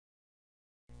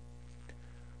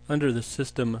Under the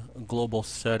System Global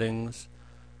Settings,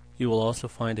 you will also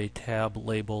find a tab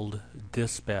labeled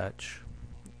Dispatch.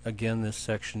 Again, this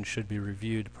section should be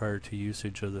reviewed prior to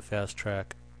usage of the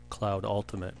Fasttrak Cloud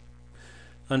Ultimate.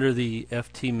 Under the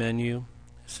FT menu,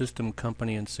 System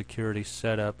Company and Security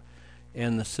Setup,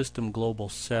 and the System Global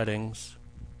Settings,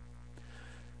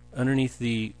 underneath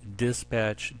the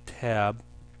Dispatch tab,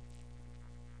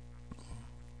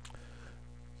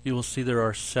 you will see there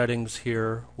are settings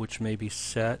here which may be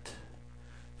set.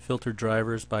 Filter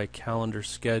drivers by calendar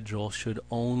schedule should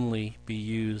only be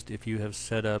used if you have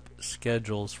set up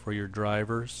schedules for your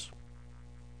drivers.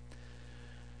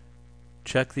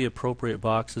 Check the appropriate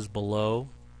boxes below,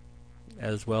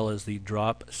 as well as the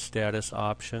drop status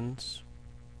options.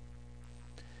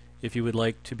 If you would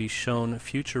like to be shown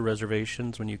future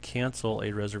reservations when you cancel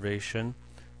a reservation,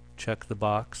 check the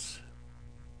box.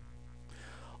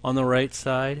 On the right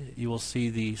side, you will see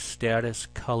the status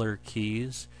color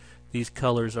keys. These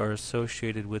colors are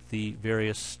associated with the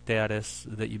various status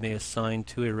that you may assign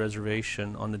to a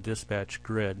reservation on the dispatch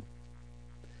grid.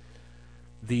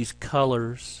 These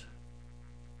colors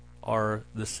are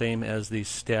the same as the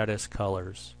status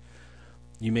colors.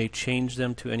 You may change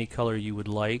them to any color you would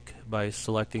like by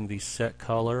selecting the set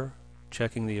color,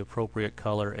 checking the appropriate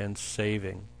color, and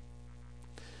saving.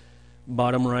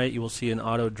 Bottom right, you will see an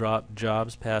auto drop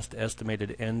jobs past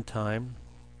estimated end time.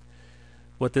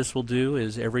 What this will do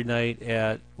is every night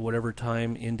at whatever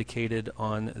time indicated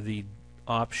on the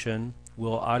option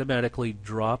will automatically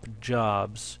drop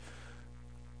jobs,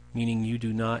 meaning you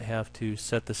do not have to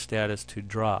set the status to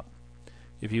drop.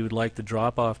 If you would like the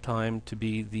drop-off time to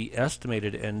be the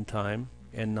estimated end time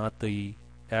and not the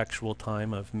actual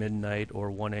time of midnight or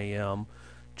 1 a.m.,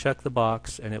 check the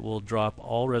box and it will drop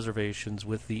all reservations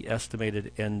with the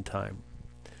estimated end time.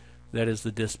 That is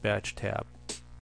the Dispatch tab.